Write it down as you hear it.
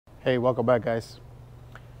Hey, welcome back, guys.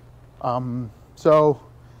 So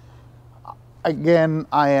again,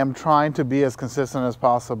 I am trying to be as consistent as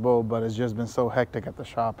possible, but it's just been so hectic at the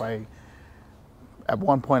shop. At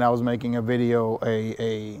one point I was making a video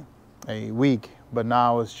a week, but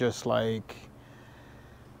now it's just like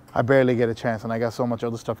I barely get a chance, and I got so much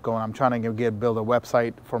other stuff going. I'm trying to build a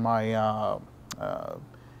website for my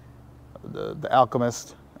the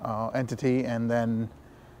Alchemist entity, and then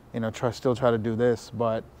still try to do this.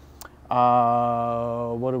 But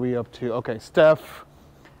what are we up to? Okay, Steph,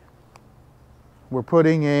 we're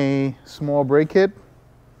putting a small brake kit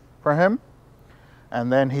for him,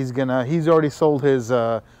 and then he's already sold his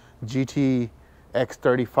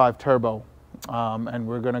GTX-35 turbo, and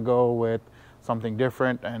we're gonna go with something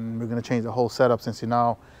different, and we're gonna change the whole setup since he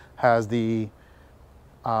now has the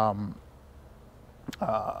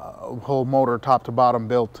whole motor top to bottom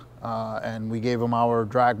built, and we gave him our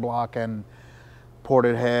drag block and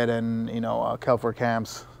ported head and Kelfer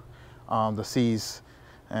cams, the C's,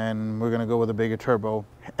 and we're gonna go with a bigger turbo.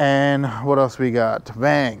 And what else we got?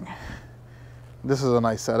 Bang! This is a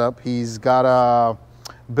nice setup. He's got a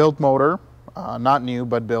built motor, not new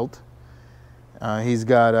but built. He's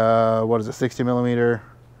got what is it, 60 millimeter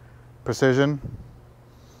precision.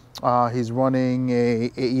 He's running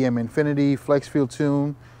a AEM Infinity flex fuel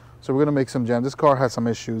tune, so we're gonna make some jams. This car had some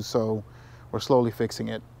issues, so we're slowly fixing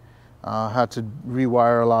it. Had to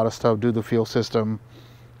rewire a lot of stuff, do the fuel system,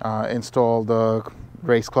 install the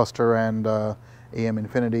race cluster and AM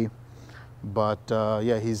Infinity. But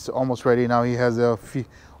yeah, he's almost ready now. He has a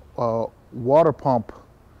water pump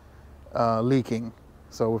leaking,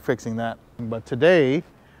 so we're fixing that. But today,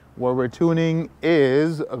 what we're tuning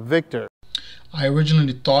is a Victor. I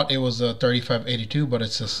originally thought it was a 3582, but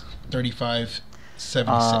it's a 3576.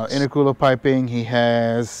 Intercooler piping. He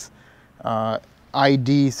has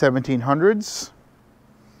ID 1700s,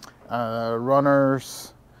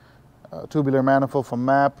 runners, tubular manifold from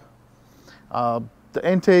MAP. The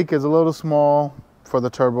intake is a little small for the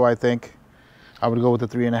turbo, I think. I would go with the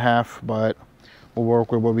 3.5, but we'll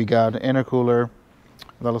work with what we got. Intercooler,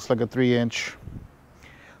 that looks like a 3-inch.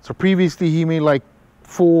 So previously he made like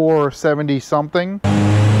 470 something.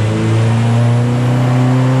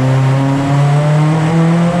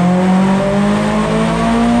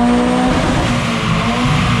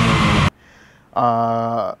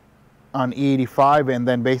 On E85, and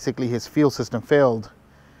then basically his fuel system failed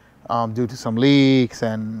due to some leaks,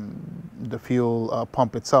 and the fuel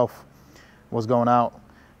pump itself was going out.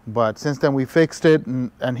 But since then we fixed it,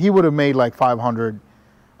 and he would have made like 500.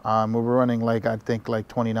 We were running like, I think like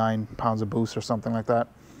 29 pounds of boost or something like that.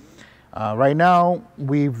 Right now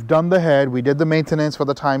we've done the head, we did the maintenance for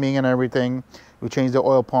the timing and everything, we changed the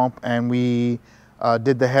oil pump, and we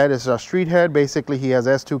did the head. It's a street head. Basically he has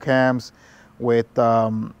S2 cams with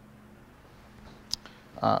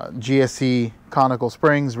GSC conical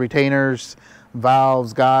springs, retainers,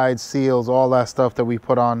 valves, guides, seals, all that stuff that we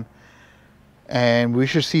put on, and we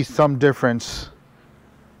should see some difference.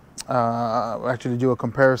 Actually do a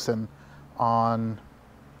comparison on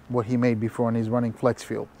what he made before, and he's running flex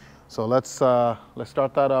fuel. So let's start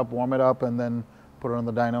that up, warm it up, and then put it on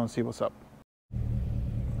the dyno and see what's up.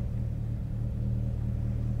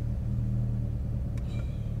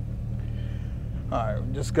 All right,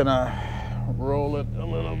 I'm just gonna roll it a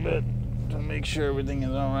little bit to make sure everything is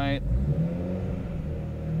all right.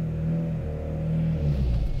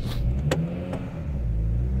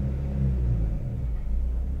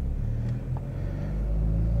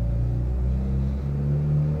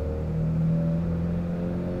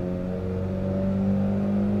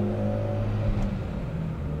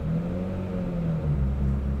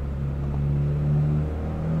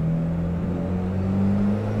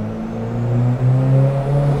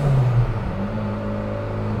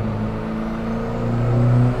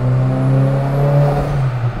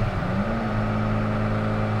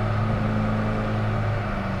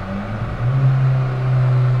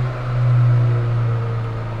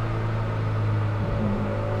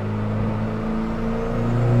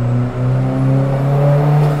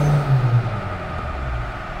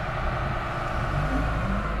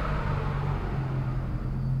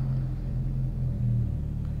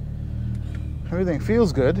 Everything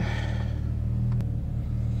feels good.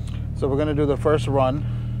 So we're gonna do the first run.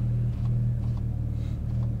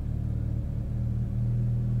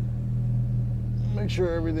 Make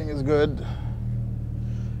sure everything is good,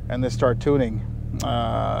 and then start tuning.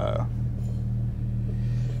 I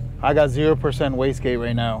got 0% wastegate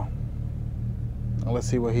right now. Let's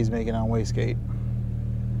see what he's making on wastegate.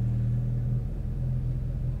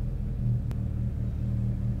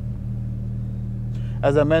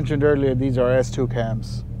 As I mentioned earlier, these are S2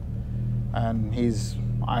 cams. and he's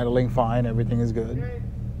idling fine. Everything is good.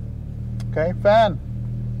 Okay, fan.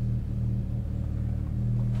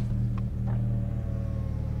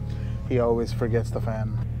 He always forgets the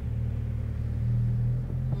fan.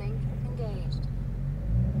 Link engaged.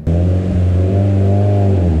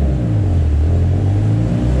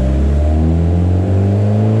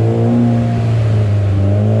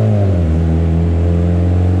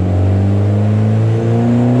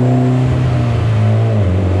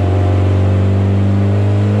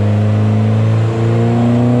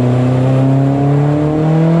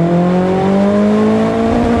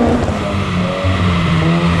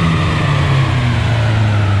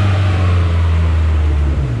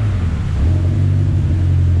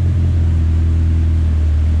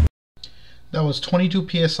 That was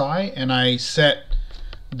 22 psi, and I set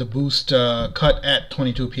the boost cut at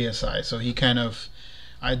 22 psi, so he kind of,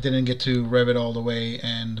 I didn't get to rev it all the way,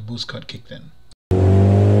 and the boost cut kicked in.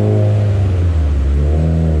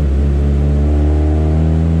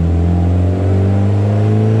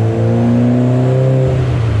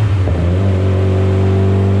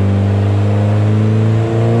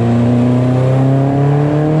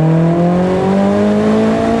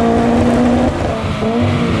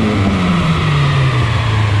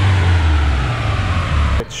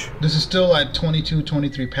 This is still at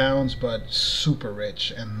 23 pounds, but super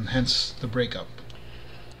rich, and hence the breakup.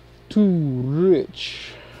 Too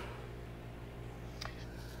rich.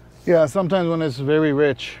 Yeah, sometimes when it's very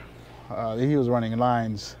rich, he was running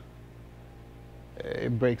lines,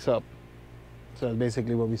 it breaks up. So that's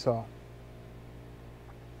basically what we saw.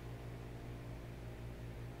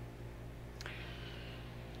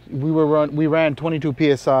 We ran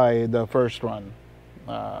 22 psi the first run.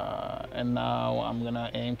 And now I'm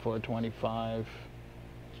gonna aim for 25.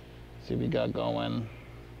 See what we got going.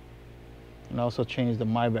 And also change the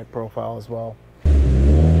MyVec profile as well.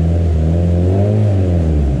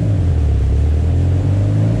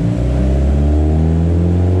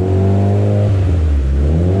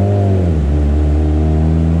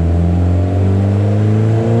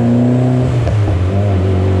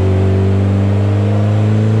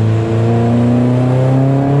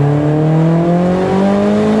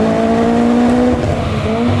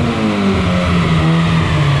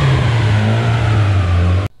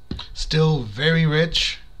 Still very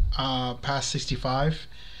rich, past 65,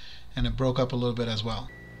 and it broke up a little bit as well.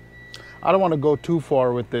 I don't want to go too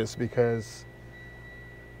far with this because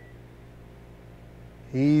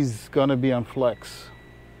he's gonna be on flex.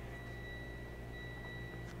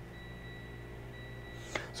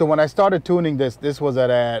 So when I started tuning this was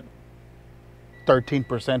at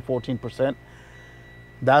 13%, 14%.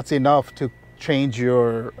 That's enough to change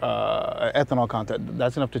your ethanol content.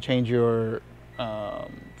 That's enough to change your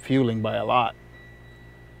fueling by a lot.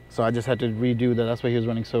 So I just had to redo that. That's why he was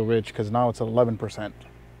running so rich, because now it's 11%,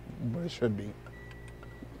 but it should be.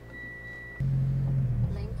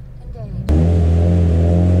 Link engaged.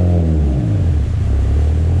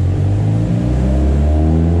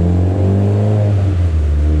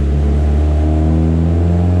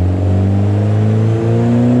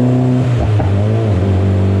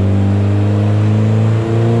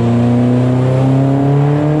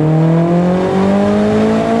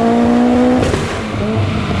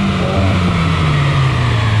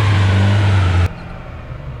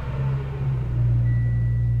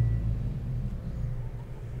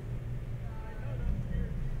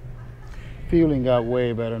 Fueling got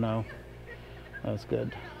way better now. That's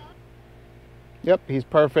good. Yep, he's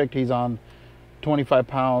perfect. He's on 25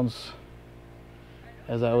 pounds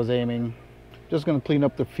as I was aiming. Just gonna clean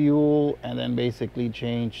up the fuel and then basically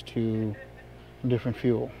change to different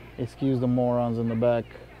fuel. Excuse the morons in the back.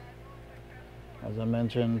 As I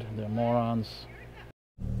mentioned, they're morons.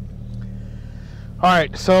 All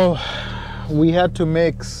right, so we had to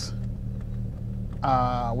mix,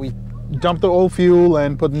 we dumped the old fuel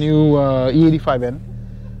and put new E85 in.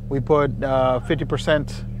 We put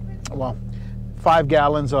 50%, well, 5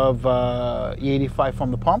 gallons of E85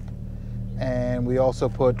 from the pump, and we also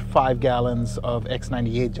put 5 gallons of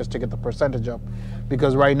X98 just to get the percentage up,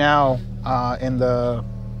 because right now in the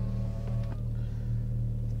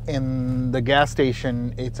gas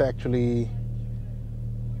station it's actually,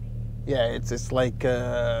 yeah, it's like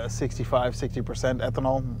 65-60%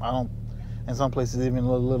 ethanol. In some places even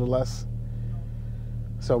a little less.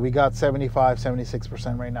 So we got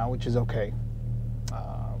 75-76% right now, which is okay.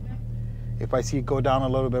 If I see it go down a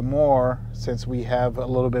little bit more, since we have a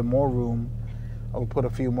little bit more room, I'll put a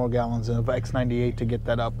few more gallons of X98 to get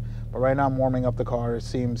that up. But right now I'm warming up the car. It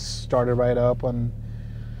seems started right up on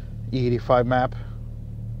E85 map.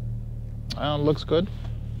 Looks good.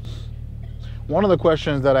 One of the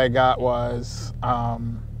questions that I got was,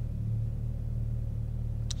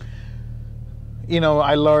 you know,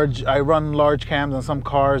 I run large cams on some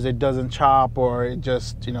cars, it doesn't chop or it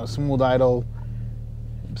just, you know, smooth idle.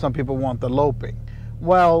 Some people want the loping.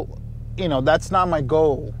 Well, you know, that's not my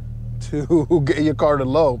goal to get your car to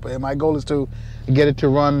lope. And my goal is to get it to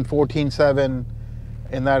run 14.7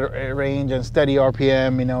 in that range and steady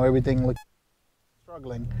RPM, you know, everything looks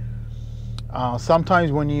struggling.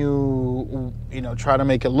 Sometimes when you know, try to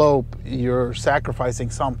make it lope, you're sacrificing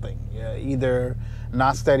something. Yeah, either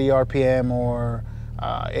not steady RPM or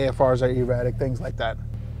AFRs are erratic, things like that.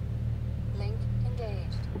 Link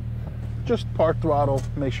engaged. Just part throttle,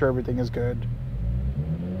 make sure everything is good.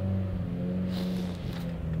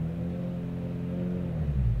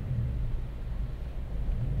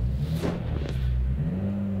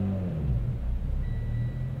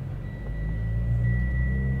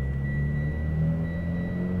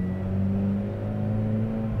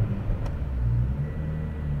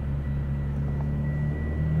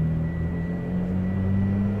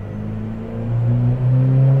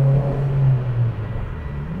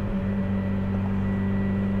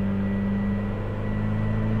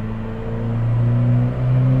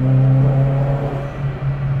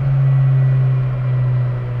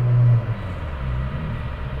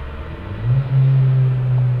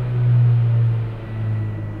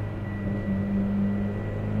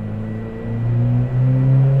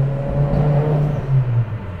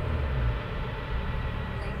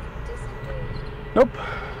 Nope.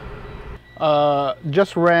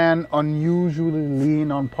 Just ran unusually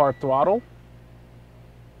lean on part throttle.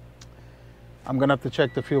 I'm gonna have to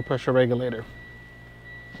check the fuel pressure regulator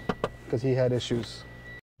because he had issues.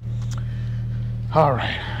 All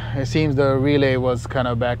right, it seems the relay was kind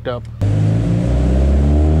of backed up.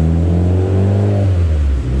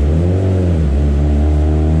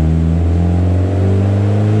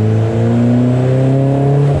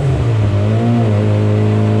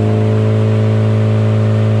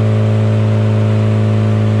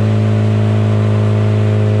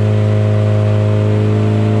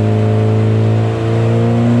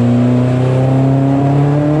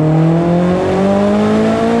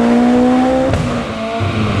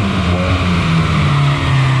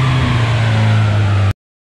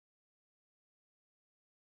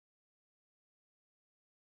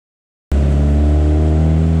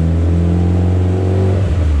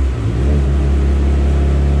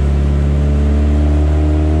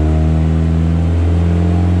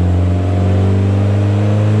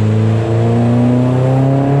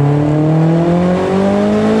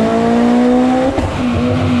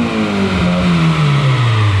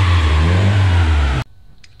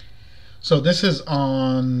 So this is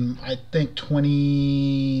on, I think,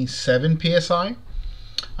 27 PSI.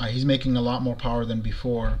 He's making a lot more power than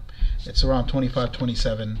before. It's around 25,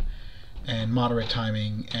 27 and moderate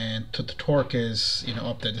timing. And the torque is, you know,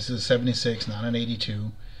 up there. This is a 76, not an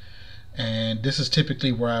 82. And this is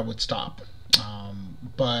typically where I would stop.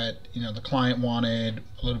 But, you know, the client wanted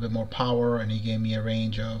a little bit more power and he gave me a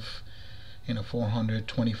range of, you know,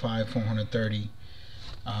 425, 430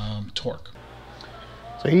 torque.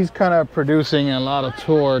 So he's kind of producing a lot of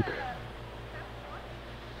torque,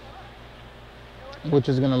 which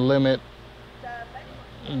is going to limit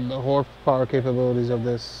the horsepower capabilities of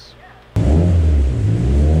this.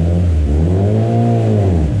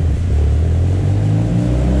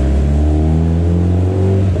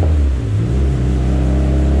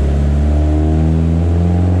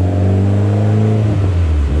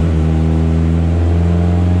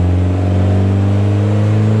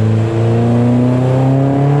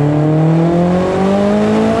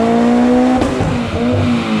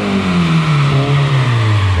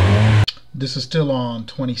 This is still on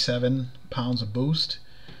 27 pounds of boost,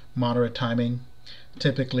 moderate timing.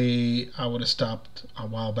 Typically, I would have stopped a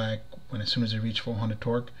while back as soon as it reached 400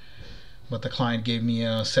 torque, but the client gave me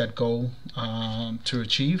a set goal to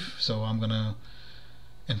achieve, so I'm gonna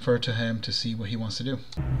infer to him to see what he wants to do.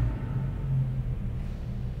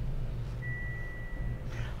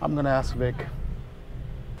 I'm gonna ask Vic.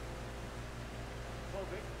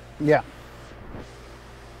 Yeah.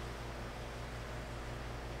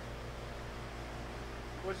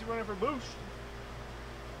 What's he running for boost?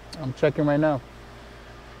 I'm checking right now.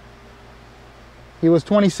 He was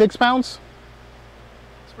 26 pounds.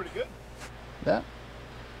 That's pretty good. Yeah.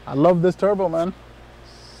 I love this turbo, man.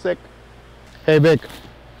 Sick. Hey, Vic.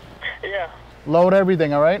 Yeah. Load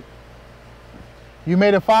everything, all right? You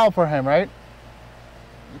made a file for him, right?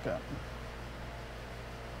 Okay.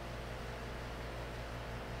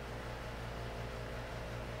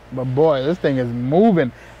 But boy, this thing is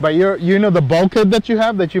moving. But you know the bulkhead that you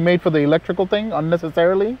have that you made for the electrical thing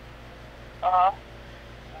unnecessarily? Uh-huh.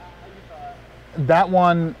 That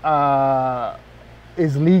one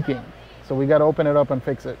is leaking. So we got to open it up and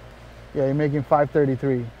fix it. Yeah, you're making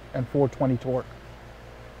 533 and 420 torque.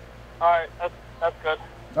 Alright, that's good.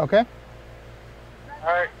 Okay?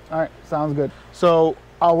 Alright. All right, sounds good. So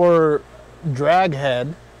our drag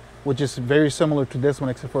head, which is very similar to this one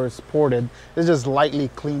except for it's ported, it's just lightly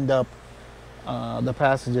cleaned up. The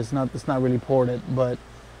passage is not, it's not really ported, but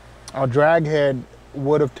our drag head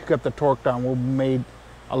would have took up the torque down, would have made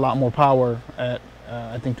a lot more power at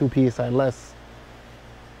I think 2 psi less.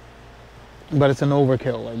 But it's an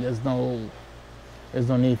overkill. Like there's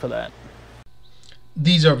no need for that.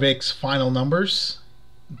 These are Vic's final numbers.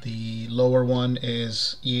 The lower one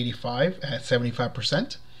is E85 at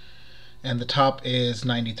 75%, and the top is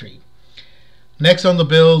 93. Next on the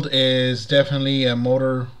build is definitely a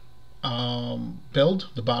motor build,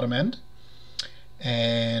 the bottom end,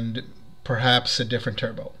 and perhaps a different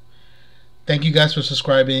turbo. Thank you guys for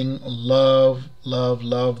subscribing. Love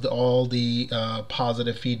all the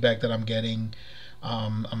positive feedback that I'm getting.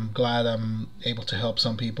 I'm glad I'm able to help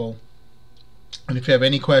some people. And if you have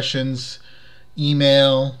any questions,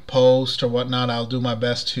 email, post, or whatnot, I'll do my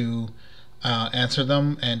best to answer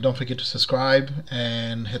them. And don't forget to subscribe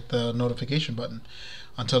and hit the notification button.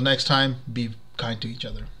 Until next time, be kind to each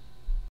other.